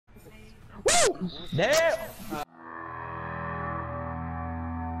Damn!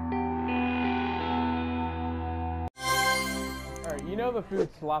 Alright, you know the food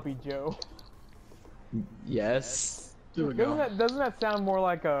Sloppy Joe? Yes. Doesn't that sound more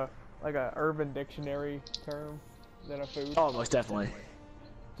like a Urban Dictionary term than a food? Oh, most definitely.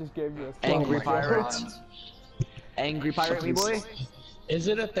 Just gave you a Angry Sloppy Joe. pirate. Angry pirate, me boy. Is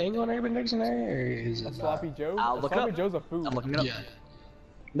it a thing on Urban Dictionary, or is it A Sloppy Joe? I'll A look Sloppy up. Joe's a food. I'm looking it up. Yeah.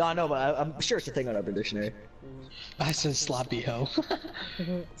 No, I know, but I'm sure it's a thing on Urban Dictionary. I said sloppy hoe.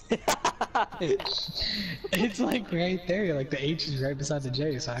 It's like right there, like the H is right beside the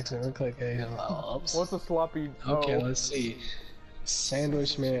J, so I accidentally click A. Oops. What's a sloppy? Okay, oh. let's see.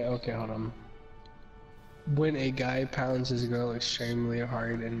 Sandwich man. Okay, hold on. When a guy pounds his girl extremely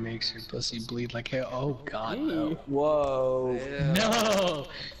hard and makes her pussy bleed like hell. Oh God, no. Whoa. No,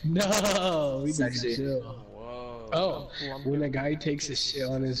 no. We need to Sexy. chill. Oh, when a guy takes a shit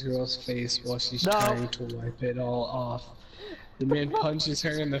on his girl's face while she's trying to wipe it all off, the man punches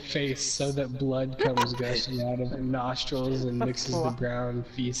her in the face so that blood comes gushing out of her nostrils and mixes the brown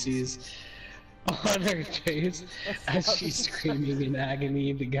feces on her face. As she's screaming in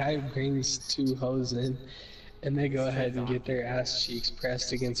agony, the guy brings two hoes in, and they go ahead and get their ass cheeks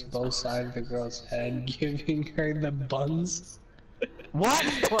pressed against both sides of the girl's head, giving her the buns. What?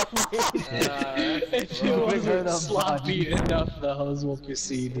 If it wasn't sloppy enough, the hoes will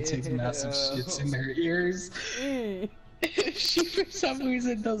proceed to take massive shits in their ears. If she for some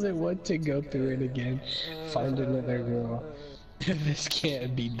reason doesn't want to go through it again, find another girl. This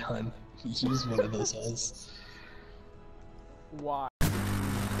can't be done. Use one of those hoes. Why? Oh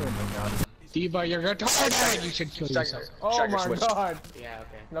my God. Diva, you're retarded! You should kill yourself. Oh my switch. God! Yeah,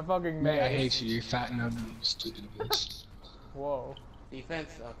 okay. The fucking Man, I man. hate you. You're fat and ugly, you stupid bitch. Whoa. Defense?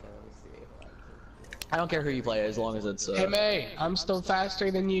 Okay, let me see. I don't care who you play as long as it's Hey May, I'm still faster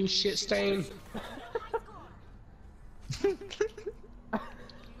than you, shit stain.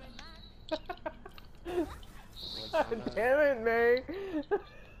 Damn it, May.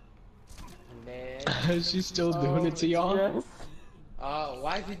 Man. She's still doing it to y'all? Yes.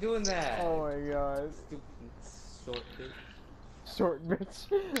 Why is he doing that? Oh my God. Stupid short bitch. Short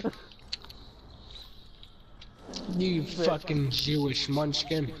bitch. You fucking Jewish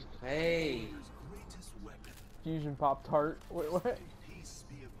munchkin. Hey. Fusion Pop Tart. Wait, what?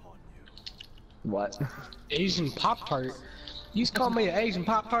 what? Asian Pop Tart? You just call me an Asian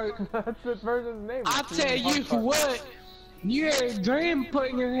Pop Tart? That's the person's name. I tell you what, you're a dream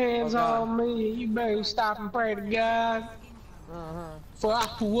putting your hands on me. You better stop and pray to God. For I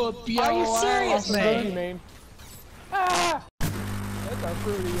can whoop your Are you serious, ass. man? Ah! That's a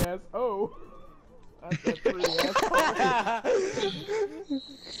fruity ass. Oh. That's a fruity ass.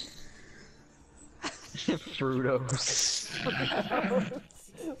 Fruitos.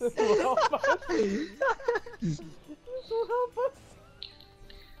 This will help us. This will help us.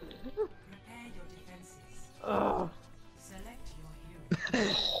 Prepare your defenses. Ugh. Select your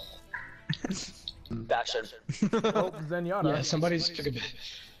hero. Bastion. Oh, Zenyatta. Yeah, somebody's figured it.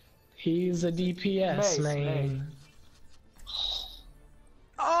 He's a DPS, May, man.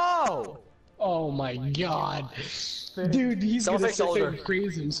 Oh! Oh my God. Dude, he's Don't gonna say sit there soldier. and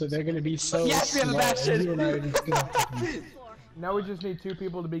freeze him, so they're gonna be so Yes, we have a small. Bastion. You and I are just gonna- Now we just need two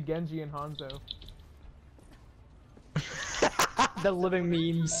people to be Genji and Hanzo. The living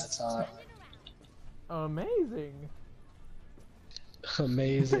memes. That's Amazing.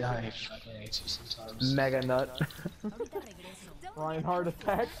 amazing. I fucking hate you sometimes. Mega nut. Reinhardt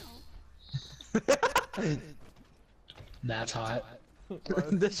attack. That's hot.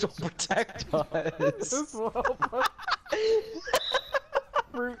 This will protect us. This will help us.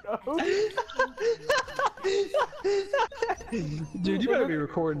 Fruit Dude, you better be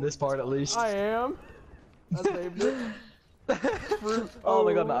recording this part at least. I am. I saved it. Fruit Oh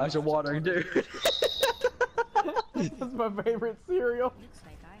my God, my eyes are watering, dude. That's my favorite cereal.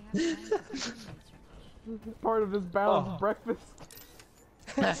 Part of this balanced breakfast.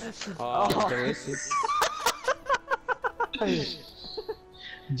 Oh, delicious.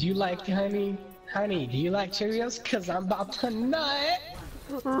 Do you like honey? Honey, do you like Cheerios? Cause I'm about to nut.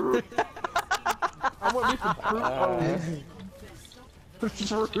 I want me some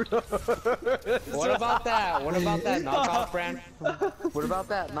fruit. What about that? What about that knockoff brand? What about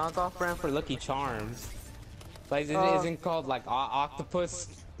that knockoff brand for Lucky Charms? Like, isn't it called like octopus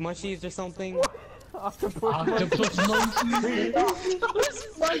munchies or something? Octopus. Octopus munchies. Octopus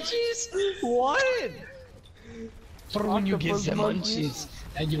munchies? What? For when you get Octopus the munchies. munchies,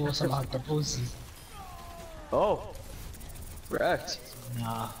 and you want some octopus. Oh. Correct.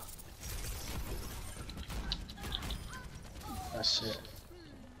 Nah. That shit.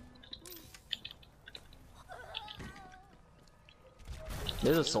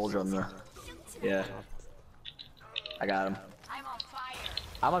 There's a soldier on there. Yeah. I got him.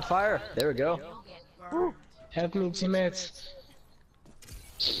 I'm on fire. There we go. Help me, teammates.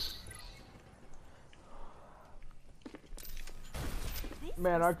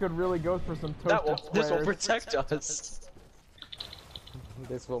 Man, I could really go for some That toasted will, this will squares. protect us.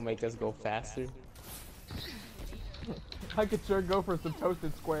 This will make us go faster. I could sure go for some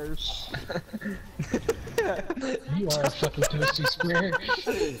toasted squares. You are a fucking toasty square.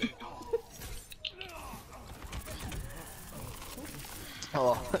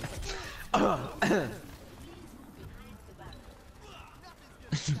 Oh.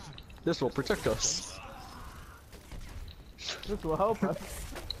 This will protect us. This will help us.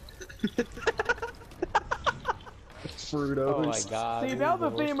 Fruitos. Oh my god. See, now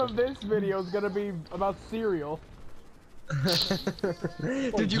the theme of this video is gonna be about cereal.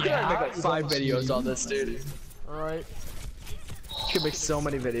 Dude, you gotta make like 5 videos on this, dude. Alright. You can make so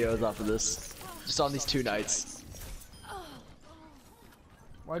many videos off of this. Just on these 2 nights.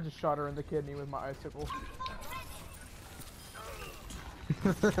 Well, I just shot her in the kidney with my icicle.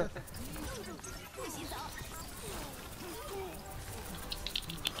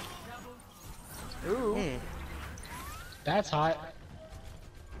 Ooh. That's hot.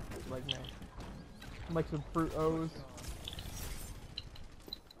 Like, man. Like some fruit O's.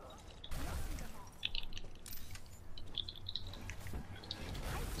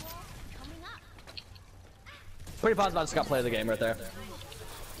 Pretty positive I just got play of the game right there.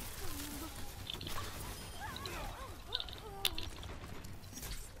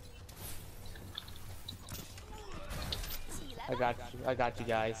 I got you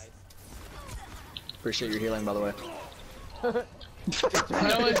guys. Appreciate your healing, by the way.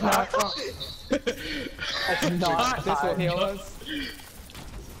 No, it's not. Not. This will heal us.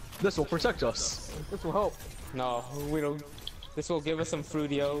 This will protect us. This will help. No, we don't. This will give us some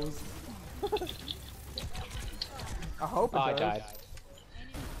Fruitios. I hope it Oh, I does. died.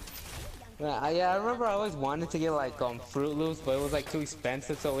 Yeah, I remember I always wanted to get like Fruit Loops, but it was like too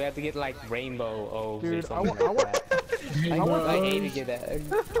expensive, so we had to get like Rainbow O's or Dude, something like that. I hate to get that.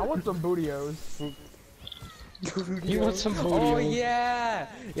 I want some bootios. You want some booty? Oh yeah,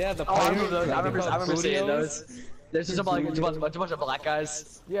 yeah. The Oh, I remember pirate- those. I remember seeing Fruitios. those. There's just a bunch of black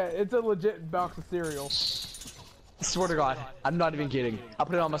guys. Yeah, it's a legit box of cereal. Swear to God, I'm not even kidding. I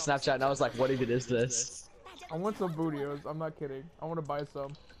put it on my Snapchat and I was like, what even is this? I want some bootios. I'm not kidding. I want to buy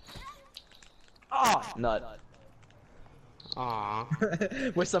some. Oh, nut. Aw.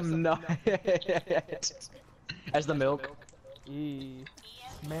 With some nut. As the milk. Eee.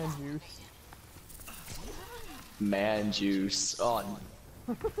 Man juice. Man juice. Oh.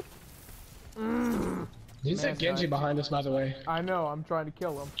 He's a Genji behind us, by the way. I know, I'm trying to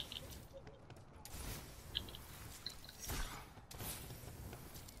kill him.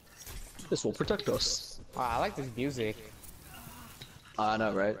 This will protect us. Wow, I like this music. I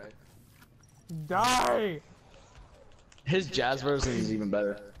know, right? Die! His jazz version is even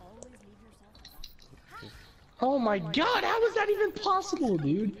better. Oh my god, how is that even possible,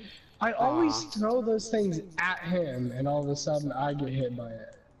 dude? I always throw those things at him, and all of a sudden I get hit by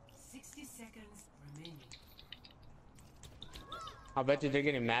it. 60 seconds remaining. I bet you they're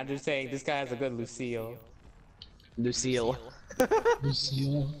getting mad. They're saying this guy has a good Lucille. Lucille.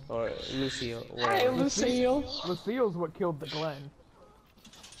 Lucille. Or Lucille. Hey, Well, Lucille. Lucille's what killed the Glen.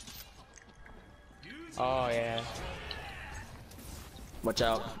 oh yeah. Watch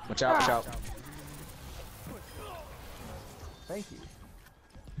out. Watch out. Watch out. Thank you.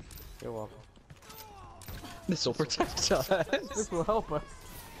 You're welcome. This will protect us. This will help us.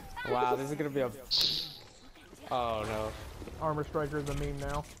 Wow, this is gonna be a. Oh no. Armor Striker is a meme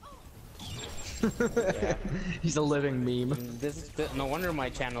now. Yeah. He's a living meme. No wonder my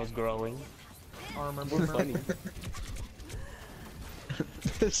channel's growing. Armor We're funny.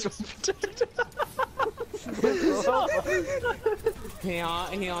 This will protect us.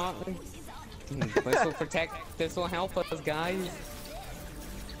 Yeah. This will protect. This will help us, guys.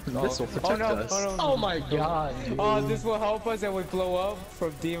 This will protect no, us. oh, no. Oh my god, dude. Oh, this will help us and we blow up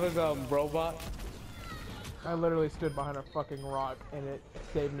from Diva's robot. I literally stood behind a fucking rock and it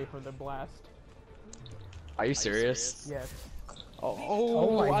saved me from the blast. Are you serious? Yes.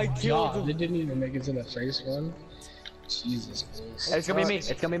 Oh my I killed god, him. they didn't even make it to the first one. Jesus Christ. It's gonna be me.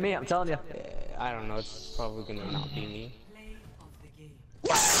 It's gonna be me. I'm telling you. I don't know. It's probably gonna not be me. Play of the game.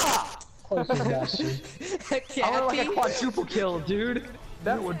 Oh, disaster. I want like a quadruple kill, dude.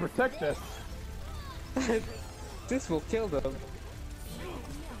 That would protect us. This will kill them.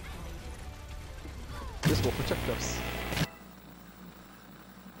 This will protect us.